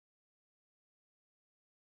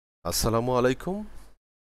আসসালামু আলাইকুম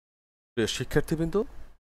প্রিয় শিক্ষার্থীবৃন্দ,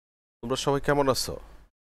 তোমরা সবাই কেমন আছো?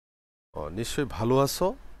 নিশ্চয়ই ভালো আছো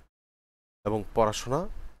এবং পড়াশোনা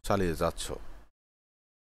চালিয়ে যাচ্ছ।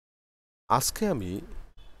 আজকে আমি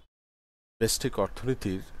ব্যষ্টিক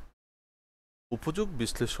অর্থনীতির উপযোগ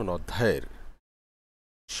বিশ্লেষণ অধ্যায়ের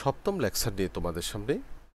সপ্তম লেকচার নিয়ে তোমাদের সামনে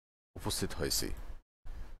উপস্থিত হয়েছি।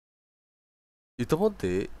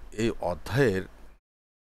 ইতোমধ্যে এই অধ্যায়ের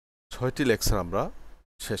 6টি লেকচার আমরা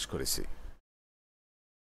শেষ করেছি।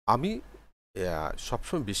 আমি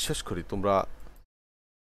সবসময় বিশ্বাস করি তোমরা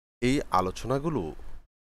এই আলোচনাগুলো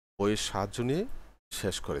বইয়ের সাহায্য নিয়ে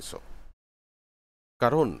শেষ করেছ,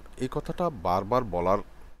 কারণ এই কথাটা বারবার বলার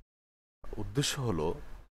উদ্দেশ্য হলো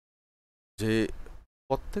যে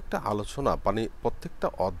প্রত্যেকটা আলোচনা মানে প্রত্যেকটা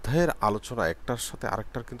অধ্যায়ের আলোচনা একটার সাথে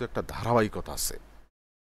আরেকটার কিন্তু একটা ধারাবাহিকতা আছে।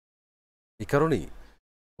 এই কারণেই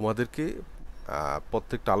তোমাদেরকে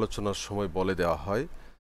প্রত্যেকটা আলোচনার সময় বলে দেওয়া হয়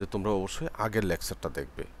যে তোমরা অবশ্যই আগের লেকচারটা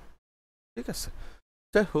দেখবে। ঠিক আছে,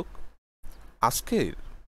 যাই হোক, আজকের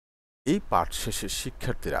এই পাঠ শেষে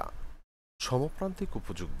শিক্ষার্থীরা সমপ্রান্তিক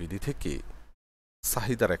উপযোগ বিধি থেকে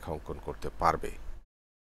চাহিদা রেখা অঙ্কন করতে পারবে।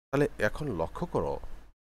 তাহলে এখন লক্ষ্য করো,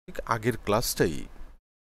 ঠিক আগের ক্লাসটাই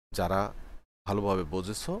যারা ভালোভাবে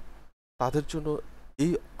বুঝেছ তাদের জন্য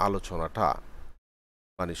এই আলোচনাটা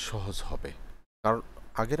মানে সহজ হবে, কারণ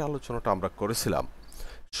আগের আলোচনাটা আমরা করেছিলাম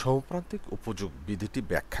সমপ্রান্তিক উপযোগ বিধিটি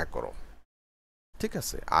ব্যাখ্যা করো। ঠিক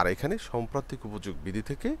আছে, আর এখানে সমপ্রান্তিক উপযোগ বিধি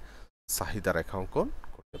থেকে চাহিদা রেখা অঙ্কন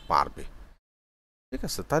করতে পারবে। ঠিক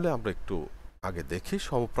আছে, তাহলে আমরা একটু আগে দেখি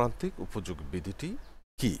সমপ্রান্তিক উপযোগ বিধিটি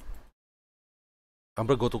কি।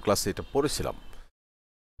 আমরা গত ক্লাসে এটা পড়েছিলাম।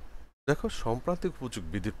 দেখো, সমপ্রান্তিক উপযোগ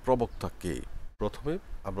বিধির প্রবক্তা কে? প্রথমে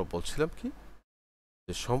আমরা বলছিলাম কি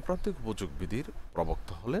যে সমপ্রান্তিক উপযোগ বিধির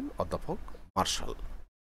প্রবক্তা হলেন অধ্যাপক মার্শাল।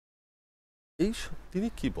 তিনি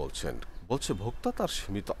কি বলছেন? বলছে ভোক্তা তার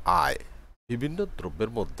সীমিত আয় বিভিন্ন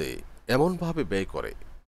দ্রব্যের মধ্যে এমনভাবে ব্যয় করে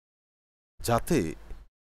যাতে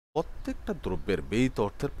প্রত্যেকটা দ্রব্যের ব্যয়িত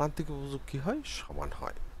অর্থের প্রান্তিক উপযোগ কি হয়? সমান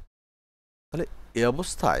হয়। তাহলে এ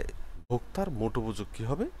অবস্থায় ভোক্তার মোট উপযোগ কি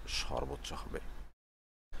হবে? সর্বোচ্চ হবে।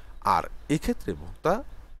 আর এক্ষেত্রে ভোক্তা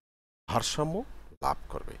ভারসাম্য লাভ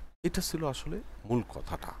করবে। এটা ছিল আসলে মূল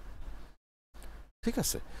কথাটা। ঠিক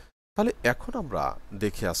আছে, তাহলে এখন আমরা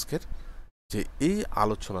দেখি আজকের যে এই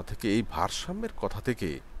আলোচনা থেকে, এই ভারসাম্যের কথা থেকে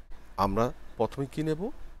আমরা প্রথমে কি নেব,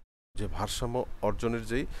 যে ভারসাম্য অর্জনের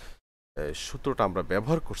যেই সূত্রটা আমরা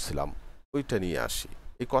ব্যবহার করছিলাম ওইটা নিয়ে আসি।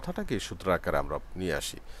 এই কথাটাকে সূত্র আকারে আমরা নিয়ে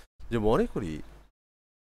আসি যে মনে করি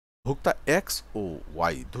ভোক্তা এক্স ও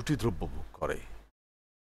ওয়াই দুটি দ্রব্য ভোগ করে।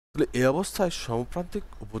 তাহলে এই অবস্থায় সমপ্রান্তিক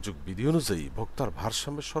উপযোগ বিধি অনুযায়ী ভোক্তার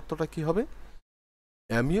ভারসাম্যের শর্তটা কি হবে?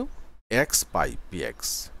 Mu x by P x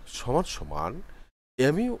সমান সমান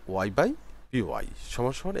mu Y by P Y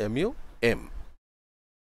সমান সমান এমইউ এম।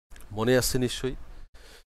 মনে আছে নিশ্চয়ই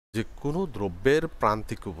যে কোনো দ্রব্যের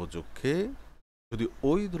প্রান্তিক উপযোগকে যদি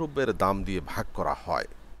ওই দ্রব্যের দাম দিয়ে ভাগ করা হয়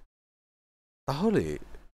তাহলে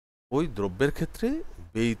ওই দ্রব্যের ক্ষেত্রে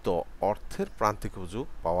ব্যয়িত অর্থের প্রান্তিক উপযোগ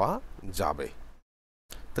পাওয়া যাবে।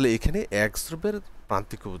 তাহলে এখানে এক্স দ্রব্যের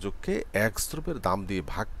প্রান্তিক উপযোগকে এক্স দ্রব্যের দাম দিয়ে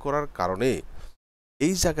ভাগ করার কারণে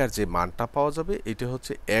এই জায়গার যে মানটা পাওয়া যাবে এটা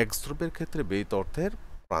হচ্ছে এক্স দ্রব্যের ক্ষেত্রে ব্যয়িত অর্থের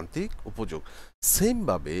প্রান্তিক উপযোগ।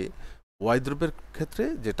 সেমভাবে ওয়াই দ্রব্যের ক্ষেত্রে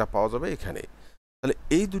যেটা পাওয়া যাবে এখানে। তাহলে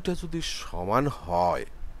এই দুটা যদি সমান হয়,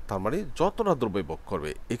 তার মানে যতটা দ্রব্য ভোগ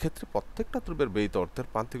করবে এক্ষেত্রে প্রত্যেকটা দ্রব্যের ব্যয়িত অর্থের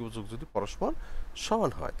প্রান্তিক উপযোগ যদি পরস্পর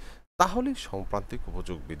সমান হয় তাহলেই সমপ্রান্তিক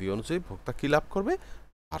উপযোগ বিধি অনুযায়ী ভোক্তা কি লাভ করবে?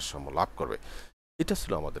 ভারসাম্য লাভ করবে। এটা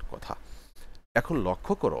ছিল আমাদের কথা। এখন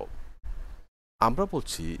লক্ষ্য করো, আমরা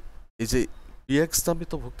বলছি এই যে পিএক্স দামে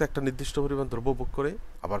তো ভোক্তা একটা নির্দিষ্ট পরিমাণ দ্রব্য ভোগ করে,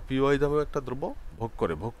 আবার পিওয়াই দামেও একটা দ্রব্য ভোগ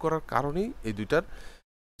করে। ভোগ করার কারণেই এই দুইটার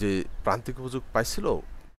যে প্রান্তিক উপযোগ পাইছিল,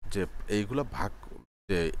 যে এইগুলা ভাগ,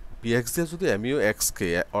 যে পিএক্স দিয়ে যদি এমইউ এক্সকে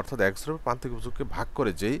অর্থাৎ এক্স দ্রব্যের প্রান্তিক উপযোগকে ভাগ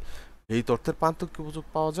করে যেই এই তথ্যের প্রান্তিক উপযোগ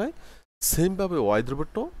পাওয়া যায়, সেমভাবে ওয়াই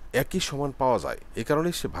দ্রব্যেরটাও একই সমান পাওয়া যায়। এই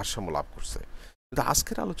কারণেই সে ভারসাম্য লাভ করছে। কিন্তু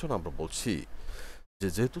আজকের আলোচনা আমরা বলছি যে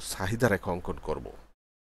যেহেতু চাহিদা রেখা অঙ্কন করব,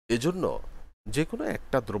 এজন্য যে কোনো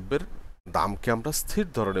একটা দ্রব্যের দামকে আমরা স্থির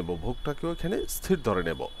ধরে নেব, ভোগটাকেও এখানে স্থির ধরে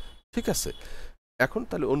নেব। ঠিক আছে, এখন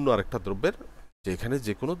তাহলে অন্য আরেকটা দ্রব্যের, যে এখানে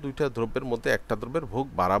যে কোনো দুইটা দ্রব্যের মধ্যে একটা দ্রব্যের ভোগ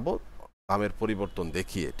বাড়াবো দামের পরিবর্তন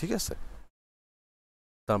দেখিয়ে। ঠিক আছে,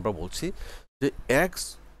 তা আমরা বলছি যে এক্স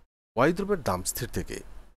ওয়াই দ্রব্যের দাম স্থির থেকে,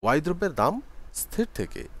 ওয়াই দ্রব্যের দাম স্থির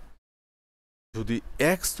থেকে যদি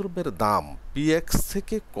এক্স দ্রব্যের দাম পি এক্স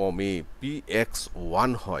থেকে কমে পি এক্স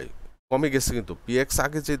ওয়ান হয়, কমে গেছে কিন্তু পি এক্স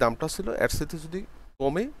আগে যে দামটা ছিল এর সাথে যদি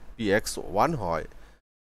কমে পি এক্স ওয়ান হয়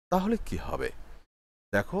তাহলে কি হবে?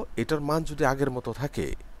 দেখো, এটার মান যদি আগের মতো থাকে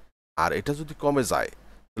আর এটা যদি কমে যায়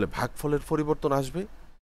তাহলে ভাগফলের পরিবর্তন আসবে।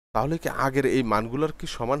 তাহলে কি আগের এই মানগুলোর কি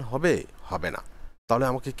সমান হবে? হবে না। তাহলে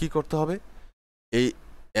আমাকে কি করতে হবে? এই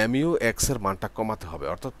mu x এর মানটা কমাতে হবে,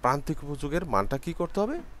 অর্থাৎ প্রান্তিক উপযোগের মানটা কি করতে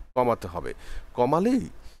হবে? কমাতে হবে। কমালেই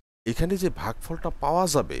এখানে যে ভাগফলটা পাওয়া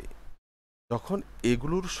যাবে, যখন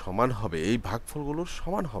এগুলোর সমান হবে, এই ভাগফলগুলোর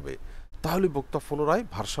সমান হবে, তাহলে বক্তা পুনরায়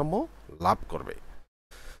ভারসাম্য লাভ করবে।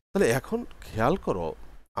 তাহলে এখন খেয়াল করো,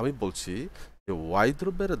 আমি বলছি যে y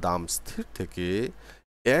দ্রব্যের দাম স্থির থেকে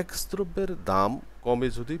x দ্রব্যের দাম কমে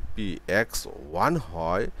যদি px1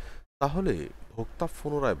 হয়, তাহলে ভোক্তা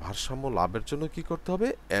পুনরায় ভারসাম্য লাভের জন্য কি করতে হবে?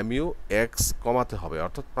 mu x কমাতে হবে,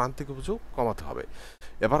 অর্থাৎ প্রান্তিক উপযোগ কমাতে হবে।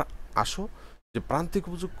 এবার আসো যে প্রান্তিক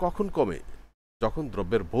উপযোগ কখন কমে? যখন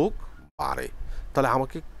দ্রব্যের ভোগ বাড়ে। তাহলে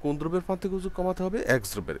আমাকে কোন দ্রব্যের প্রান্তিক উপযোগ কমাতে হবে? x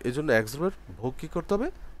দ্রব্যের। এজন্য x দ্রব্যের ভোগ কি করতে হবে?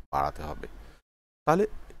 বাড়াতে হবে। তাহলে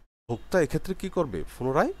ভোক্তা এক্ষেত্রে কি করবে?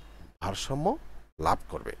 পুনরায় ভারসাম্য লাভ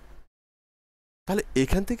করবে। তাহলে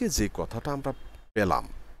এখান থেকে যে কথাটা আমরা পেলাম,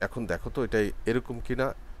 এখন দেখো তো এটা এরকম কিনা।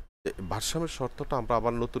 ভারসাম্যের শর্তটা আমরা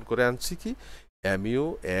আবার নতুন করে আনছি কি? mu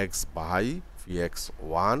x বাই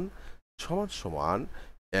px1 সমান সমান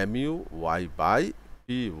mu y বাই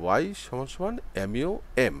py সমান সমান mu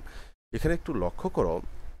m। এখানে একটু লক্ষ্য করো,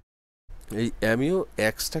 এই mu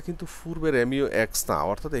x-টা কিন্তু পূর্বের mu x না,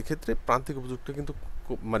 অর্থাৎ এক্ষেত্রে প্রান্তিক উপযোগটা কিন্তু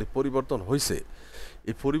মানে পরিবর্তন হয়েছে।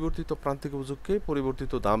 এই পরিবর্তিত প্রান্তিক উপযোগকে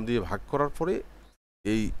পরিবর্তিত দাম দিয়ে ভাগ করার পরে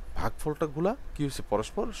এই ভাগফলটা গুলা কি হয়েছে?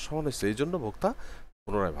 পরস্পর সমান হয়েছে। এই জন্য ভোক্তা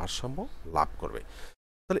পুনরায় ভারসাম্য লাভ করবে।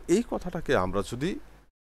 তাহলে এই কথাটাকে আমরা যদি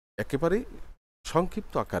একেবারে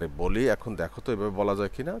সংক্ষিপ্ত আকারে বলি, এখন দেখো তো এভাবে বলা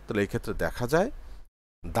যায় কিনা। তাহলে এই ক্ষেত্রে দেখা যায়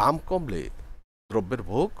দাম কমলে দ্রব্যের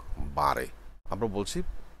ভোগ বাড়ে। আমরা বলছি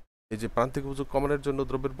এই যে প্রান্তিক উপযোগ কমানোর জন্য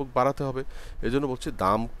দ্রব্যের ভোগ বাড়াতে হবে, এই জন্য বলছি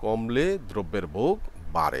দাম কমলে দ্রব্যের ভোগ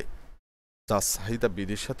বাড়ে, যা চাহিদা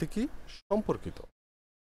বৃদ্ধির সাথে কি সম্পর্কিত।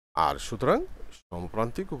 আর সুতরাং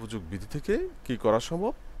সমপ্রান্তিক উপযোগ বিধি থেকে কি করা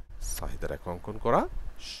সম্ভব? চাহিদা রেখা অঙ্কন করা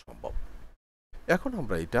সম্ভব। এখন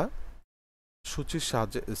আমরা এটা সূচির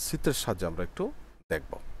সাহায্যে, চিত্রের সাহায্যে আমরা একটু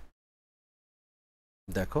দেখব।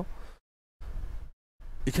 দেখো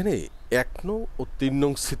এখানে 1 নং ও 3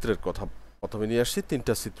 নং চিত্রের কথা প্রথমে নিয়ে আসছি।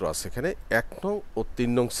 3টা চিত্র আছে এখানে। 1 নং ও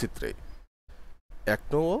 3 নং চিত্রে, 1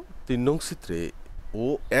 নং ও 3 নং চিত্রে ও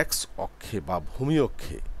এক্স অক্ষে বা ভূমি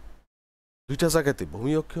অক্ষে, দুইটা জায়গাতে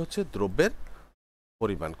ভূমি অক্ষে হচ্ছে দ্রব্যের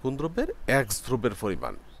পরিমাণ। কোন দ্রব্যের? এক্স দ্রব্যের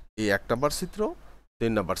পরিমাণ। এই 1 নাম্বার চিত্র,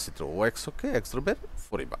 3 নাম্বার চিত্র, ও এক্স অক্ষে এক্স দ্রব্যের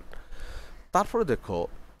পরিমাণ। তারপরে দেখো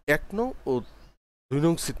 1 নং ও 2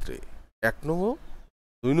 নং চিত্রে, 1 নং ও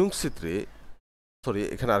 2 নং চিত্রে, সরি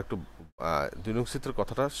এখানে আরেকটু 2 নং চিত্রের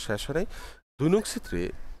কথাটা শেষ হয় নাই। 2 নং চিত্রে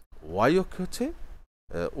ওয়াই অক্ষে হচ্ছে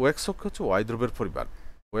ও এক্স অক্ষে হচ্ছে ওয়াই দ্রব্যের পরিমাণ,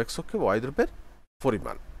 ও এক্স অক্ষে ওয়াই দ্রব্যের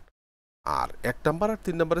পরিমাণ। আর 1 নাম্বার আর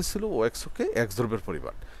 3 নাম্বারে ছিল ও এক্স অক্ষে এক্স দ্রব্যের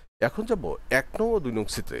পরিমাণ। এখন যাব 1 নং ও 2 নং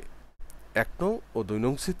চিত্রে। 1 নং ও 2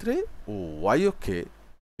 নং চিত্রে ও ওয়াই অক্ষে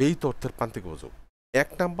এই তথ্যের প্রান্তিক উপযোগ। 1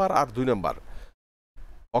 নাম্বার আর 2 নাম্বার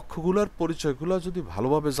অক্ষগুলোর পরিচয়গুলো যদি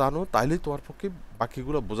ভালোভাবে জানো, তাহলেই তোমার পক্ষে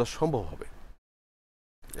বাকিগুলো বোঝা সম্ভব হবে।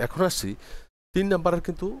 এখন আসছি 3 নাম্বারের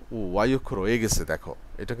কিন্তু ওয়াই অক্ষ রয়ে গেছে। দেখো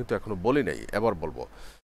এটা কিন্তু এখনো বলি নাই, এবার বলবো।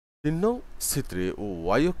 3 নং চিত্রে ও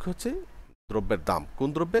ওয়াই অক্ষ হচ্ছে দ্রব্যের দাম। কোন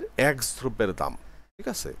দ্রব্যের? এক্স দ্রব্যের দাম। ঠিক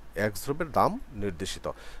আছে, এক্স দ্রব্যের দাম নির্দেশিত।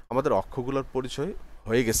 আমাদের অক্ষগুলোর পরিচয়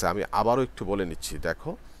হয়ে গেছে, আমি আবারও একটু বলে নিচ্ছি।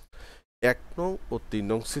 দেখো 1 নং ও 3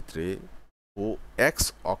 নং চিত্রে ও এক্স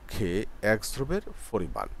অক্ষে এক্স দ্রব্যের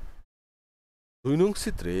পরিমাণ। 2 নং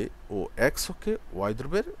চিত্রে ও এক্স অক্ষে ওয়াই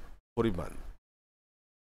দ্রব্যের পরিমাণ।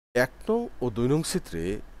 1 নং ও 2 নং চিত্রে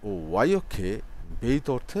ও ওয়াই অক্ষে ব্যয়িত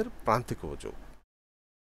অর্থের প্রান্তিক উপযোগ।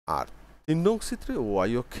 আর 3 নং চিত্রে ও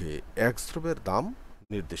ওয়াই অক্ষে এক্স দ্রব্যের দাম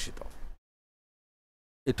নির্দেশিত।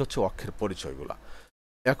 এটা হচ্ছে অক্ষের পরিচয়গুলা।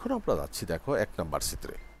 এখন আমরা যাচ্ছি দেখো 1 নাম্বার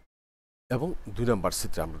চিত্রে এবং 2 নাম্বার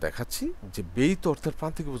চিত্রে আমরা দেখাচ্ছি যে ব্যয়িত অর্থের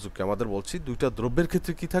প্রান্তিক উপযোগকে আমাদের বলছি দুইটা দ্রব্যের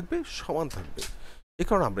ক্ষেত্রে কি থাকবে? সমান থাকবে। এ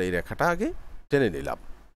কারণে আমরা এই রেখাটা আগে টেনে নিলাম।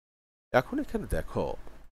 এখন এখানে দেখো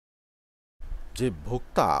যে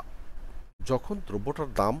ভোক্তা যখন দ্রব্যটার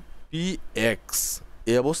দাম পি এক্স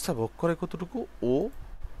এই অবস্থায় ভোগ করে কতটুকু? ও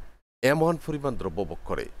M1 পরিমাণ দ্রব্য ভোগ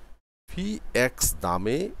করে। পি এক্স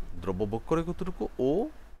দামে দ্রব্য ভোগ করে কতটুকু? ও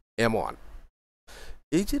M1।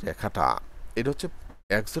 এই যে রেখাটা, এটা হচ্ছে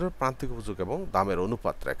এক্স এর প্রান্তিক উপযোগ এবং দামের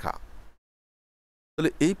অনুপাত রেখা।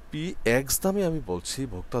 তাহলে এই পি এক্স দামে আমি বলছি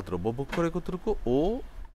ভোক্তা দ্রব্য ভোগ করে কতটুকু? ও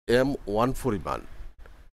M1 পরিমাণ।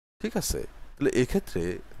 ঠিক আছে, তাহলে এক্ষেত্রে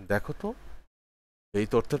দেখো তো এই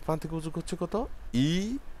তথ্যের প্রান্তিক উপযোগ হচ্ছে কত?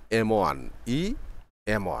 M1।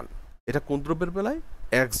 M1 এটা কোন দ্রব্যের বেলায়?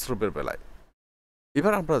 এক্স দ্রব্যের বেলায়।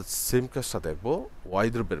 এবার আমরা সেম কাজটা দেখব ওয়াই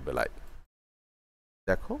দ্রব্যের বেলায়।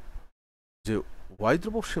 দেখো যে ওয়াই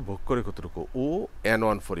দ্রব্য সে ভোগ করে কতটুকু? ও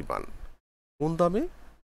N1 পরিমাণ। কোন দামে?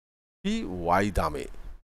 ফি ওয়াই দামে,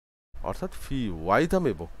 অর্থাৎ ফি ওয়াই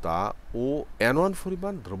দামে ভোক্তা ও N1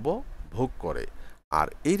 পরিমাণ দ্রব্য ভোগ করে। আর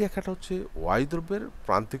এই রেখাটা হচ্ছে ওয়াই দ্রব্যের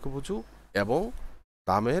প্রান্তিক উপযোগ এবং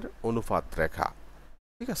দামের অনুপাত রেখা।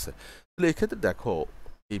 ঠিক আছে? তাহলে এক্ষেত্রে দেখো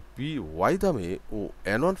এই পি ওয়াই দামে ও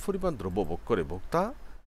N1 পরিমাণ দ্রব্য ভোগ করে ভোক্তা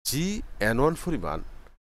জি N1 পরিমাণ,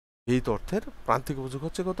 এই অর্থের প্রান্তিক উপযোগ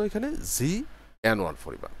হচ্ছে কত এখানে জি N1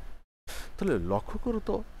 পরিমাণ। তাহলে লক্ষ্য করো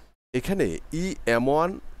তো এখানে ই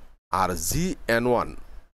M1 আর জি N1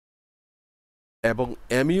 এবং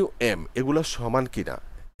MU M এগুলো সমান কিনা।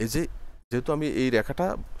 এই যে যেহেতু আমি এই রেখাটা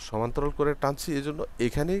সমান্তরাল করে টানছি, এজন্য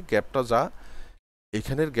এখানে গ্যাপটা যা,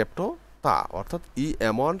 এখানের গ্যাপটাও তা, অর্থাৎ ই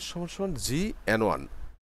M1 সমান জি N1,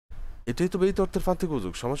 এটাই তো বেই তত্ত্বের প্রান্তিক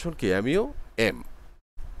উপযোগ সমান কি MU M।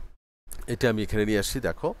 এটা আমি এখানে নিয়ে আসছি।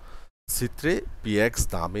 দেখো চিত্রে PX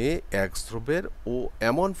দামে X দ্রব্যের ও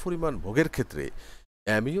এমন পরিমাণ ভোগের ক্ষেত্রে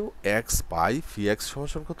MU X বাই PX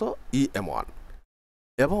সমান কত ই M1,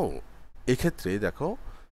 এবং এক্ষেত্রে দেখো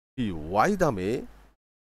পি ওয়াই দামে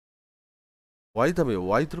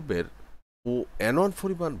ওয়াই দ্রব্যের ও N1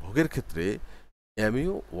 পরিমাণ ভোগের ক্ষেত্রে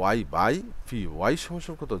MU Y by P Y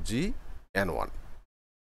সমান কত জি N1।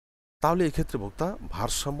 তাহলে এক্ষেত্রে ভোক্তা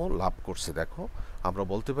ভারসাম্য লাভ করছে। দেখো আমরা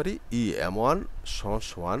বলতে পারি ই M1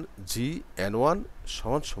 সমান জি N1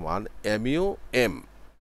 সমান MU M।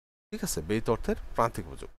 ঠিক আছে, বেই অর্থের প্রান্তিক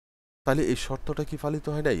উপযোগ। তাহলে এই শর্তটা কি পালিত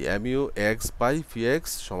হয় নাই? MU X বাই PX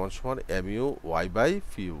সমান MU Y বাই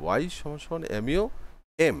PY সমান MU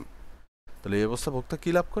M। তাহলে এই অবস্থা ভোক্তা কি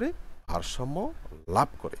লাভ করে? ভারসাম্য লাভ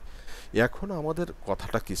করে। এখন আমাদের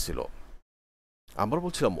কথাটা কি ছিল? আমরা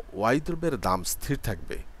বলছিলাম ওয়াই দ্রব্যের দাম স্থির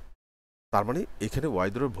থাকবে, তার মানে এখানে ওয়াই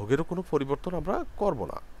দ্রব্যের ভোগেরও কোনো পরিবর্তন আমরা করব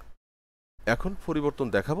না। এখন পরিবর্তন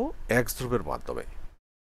দেখাবো এক্স দ্রব্যের মাধ্যমে।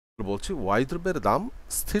 বলছি ওয়াই দ্রব্যের দাম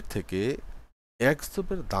স্থির থেকে এক্স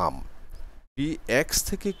দ্রব্যের দাম পি এক্স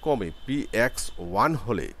থেকে কমে PX1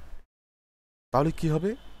 হলে তাহলে কি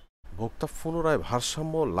হবে? ভোক্তা পুনরায়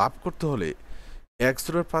ভারসাম্য লাভ করতে হলে এক্স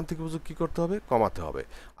দ্রব্যের প্রান্তিক উপযোগ কি করতে হবে? কমাতে হবে।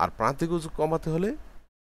 আর প্রান্তিক উপযোগ কমাতে হলে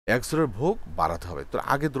এক্স দ্রব্যের ভোগ বাড়াতে হবে। তো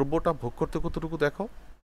আগে দ্রব্যটা ভোগ করতে কতটুকু দেখো,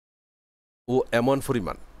 ও এমন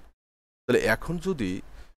পরিমাণ। তাহলে এখন যদি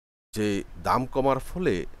যে দাম কমার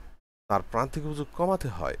ফলে তার প্রান্তিক উপযোগ কমাতে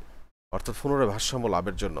হয়, অর্থাৎ পুনরায় ভারসাম্য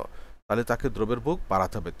লাভের জন্য, তাহলে তাকে দ্রব্যের ভোগ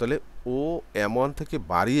বাড়াতে হবে। তাহলে ও M1 থেকে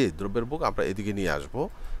বাড়িয়ে দ্রব্যের ভোগ আমরা এদিকে নিয়ে আসব।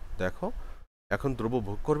 দেখো এখন দ্রব্য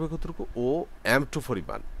ভোগ করবে কতটুকু? ও M2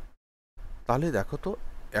 পরিমাণ। তাহলে দেখো তো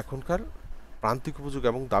এখনকার প্রান্তিক উপযোগ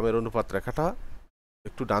এবং দামের অনুপাত রেখাটা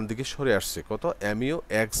একটু ডান দিকে সরে আসছে কত? MU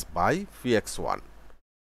X by PX1।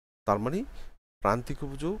 তার মানে প্রান্তিক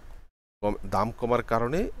উপযোগ দাম কমার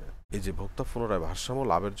কারণে এই যে ভোক্তা পুনরায় ভারসাম্য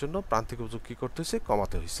লাভের জন্য প্রান্তিক উপযোগ কি করতে হয়েছে?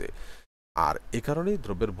 কমাতে হয়েছে। আর এ কারণেই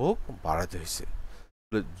দ্রব্যের ভোগ বাড়াতে হয়েছে।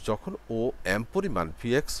 যখন ও M পরিমাণ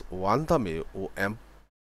PX1 দামে ও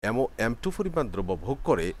M2 পরিমাণ দ্রব্য ভোগ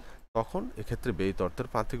করে, তখন এক্ষেত্রে ব্যয়িত অর্থের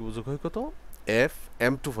প্রান্তিক উপযোগ হয় কত?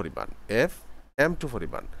 FM2 পরিমাণ। FM2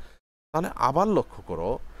 পরিমাণ। তাহলে আবার লক্ষ্য করো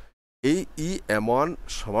এই ই M1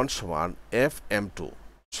 সমান FM2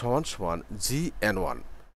 সমান GN1,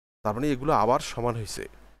 তার মানে এগুলো আবার সমান হয়েছে।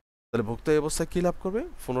 তাহলে ভোক্তা এই অবস্থায় কি লাভ করবে?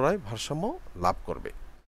 পুনরায় ভারসাম্য লাভ করবে।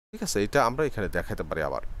 ঠিক আছে, এটা আমরা এখানে দেখাতে পারি।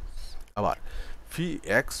 আবার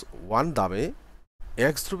PX1 দামে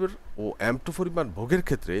X দ্রব্যের ও M2 পরিমাণ ভোগের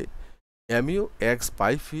ক্ষেত্রে MU X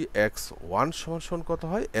বাই PX1 সমান কত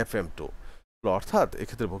হয়? FM2। অর্থাৎ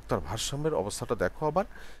এক্ষেত্রে ভোক্তার ভারসাম্যের অবস্থাটা দেখো আবার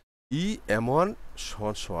ই M1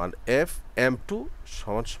 সমান FM2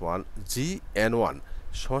 সমান GN1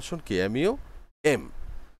 সমান কি MU M।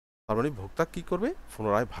 তার মানে ভোক্তা কি করবে?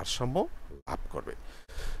 পুনরায় ভারসাম্য লাভ করবে।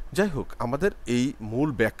 যাই হোক, আমাদের এই মূল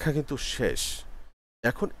ব্যাখ্যা কিন্তু শেষ।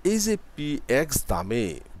 এখন এই যে PX দামে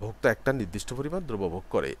ভোক্তা একটা নির্দিষ্ট পরিমাণ দ্রব্য ভোগ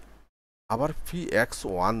করে, আবার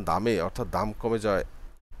PX1 দামে অর্থাৎ দাম কমে যায়,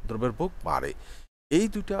 দ্রব্যের ভোগ বাড়ে, এই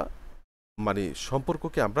দুইটা মানে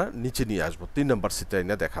সম্পর্ককে আমরা নিচে নিয়ে আসবো, 3 নম্বর চিত্রে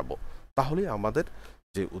না দেখাবো। তাহলে আমাদের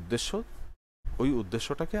যে উদ্দেশ্য, ওই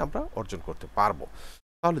উদ্দেশ্যটাকে আমরা অর্জন করতে পারবো।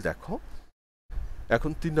 তাহলে দেখো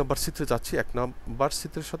এখন 3 নম্বর চিত্রে যাচ্ছি। 1 নম্বর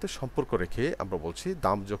চিত্রের সাথে সম্পর্ক রেখে আমরা বলছি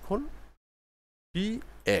দাম যখন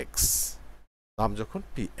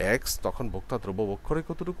PX তখন ভোক্তা দ্রব্য ভোগ করে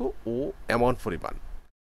কতটুকু? ও এমন পরিমাণ,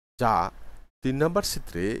 যা 3 নম্বর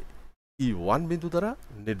চিত্রে E1 বিন্দু দ্বারা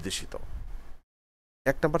নির্দেশিত।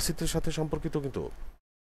 1 নম্বর চিত্রের সাথে সম্পর্কিত কিন্তু।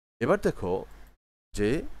 এবার দেখো যে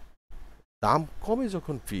দাম কমে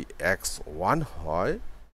যখন PX1 হয়,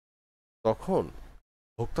 তখন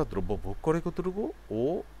ভোক্তা দ্রব্য ভোগ করে কতটুকু? ও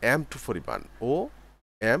M2 পরিমাণ। ও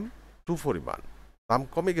M2 পরিমাণ। দাম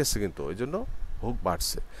কমে গেছে কিন্তু এই জন্য ভোগ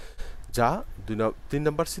বাড়ছে, যা 3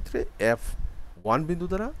 নম্বর চিত্রে F1 বিন্দু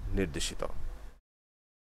দ্বারা নির্দেশিত।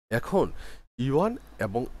 এখন E1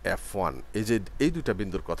 এবং F1 এই যে এই দুইটা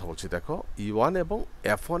বিন্দুর কথা বলছি, দেখো E1 এবং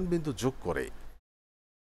F1 বিন্দু যোগ করে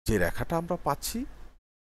যে রেখাটা আমরা পাচ্ছি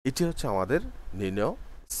এটি হচ্ছে আমাদের নির্ণেয়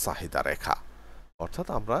চাহিদা রেখা। অর্থাৎ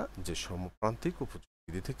আমরা যে সমপ্রান্তিক উপযোগী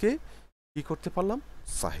বিধি থেকে কি করতে পারলাম,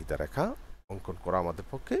 চাহিদা রেখা অঙ্কন করা আমাদের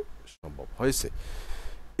পক্ষে সম্ভব হয়েছে।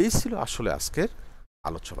 এই ছিল আসলে আজকের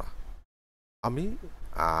আলোচনা। আমি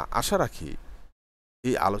আশা রাখি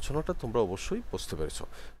এই আলোচনাটা তোমরা অবশ্যই বুঝতে পেরেছ।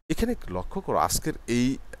 এখানে লক্ষ্য করো, আজকের এই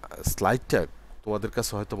স্লাইডটা তোমাদের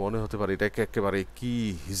কাছে হয়তো মনে হতে পারে এটাকে একেবারে কি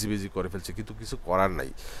হিজিবিজি করে ফেলছে, কিন্তু কিছু করার নাই।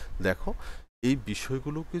 দেখো, এই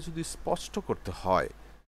বিষয়গুলোকে যদি স্পষ্ট করতে হয়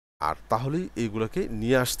আর তাহলেই এইগুলোকে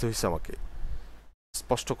নিয়ে আসতে হয়েছে আমাকে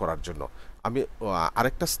স্পষ্ট করার জন্য। আমি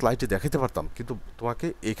আরেকটা স্লাইডে দেখাতে পারতাম, কিন্তু তোমাকে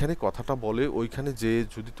এখানে কথাটা বলে ওইখানে যে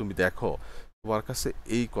যদি তুমি দেখো, তোমার কাছে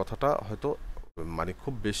এই কথাটা হয়তো মানে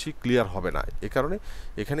খুব বেশি ক্লিয়ার হবে না। এ কারণে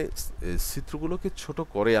এখানে চিত্রগুলোকে ছোট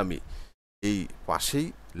করে আমি এই পাশেই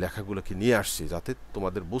লেখাগুলোকে নিয়ে আসছি যাতে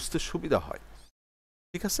তোমাদের বুঝতে সুবিধা হয়।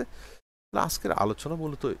 ঠিক আছে, আজকের আলোচনা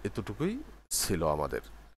মূলত এতটুকুই ছিল আমাদের।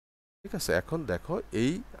 ঠিক আছে, এখন দেখো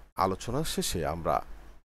এই আলোচনার শেষে আমরা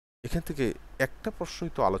এখান থেকে একটা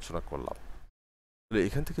প্রশ্নই তো আলোচনা করলাম।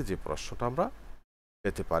 এখান থেকে যে প্রশ্নটা আমরা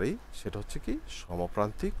পেতে পারি সেটা হচ্ছে কি,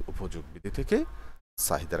 সমপ্রান্তিক উপযোগ বিধি থেকে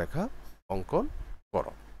চাহিদা রেখা অঙ্কন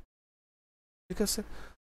করো। ঠিক আছে,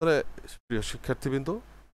 তাহলে প্রিয় শিক্ষার্থীবৃন্দ,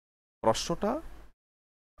 প্রশ্নটা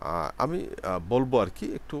আমি বলবো আর কি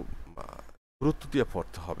একটু গুরুত্ব দিয়ে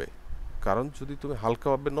পড়তে হবে, কারণ যদি তুমি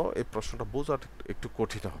হালকাভাবে নাও এই প্রশ্নটা বোঝা একটু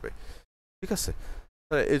কঠিন হবে। ঠিক আছে,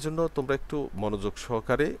 এই জন্য তোমরা একটু মনোযোগ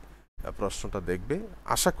সহকারে প্রশ্নটা দেখবে।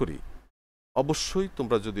 আশা করি অবশ্যই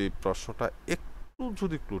তোমরা যদি প্রশ্নটা একটু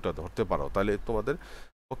যদি ক্লুটা ধরতে পারো তাহলে তোমাদের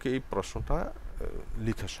পক্ষে এই প্রশ্নটা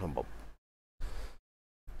লেখা সম্ভব।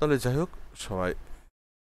 তাহলে যাই হোক, সবাই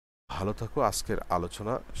ভালো থাকো। আজকের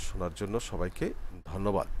আলোচনা শোনার জন্য সবাইকে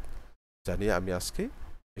ধন্যবাদ জানিয়ে আমি আজকে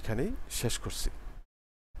এখানেই শেষ করছি।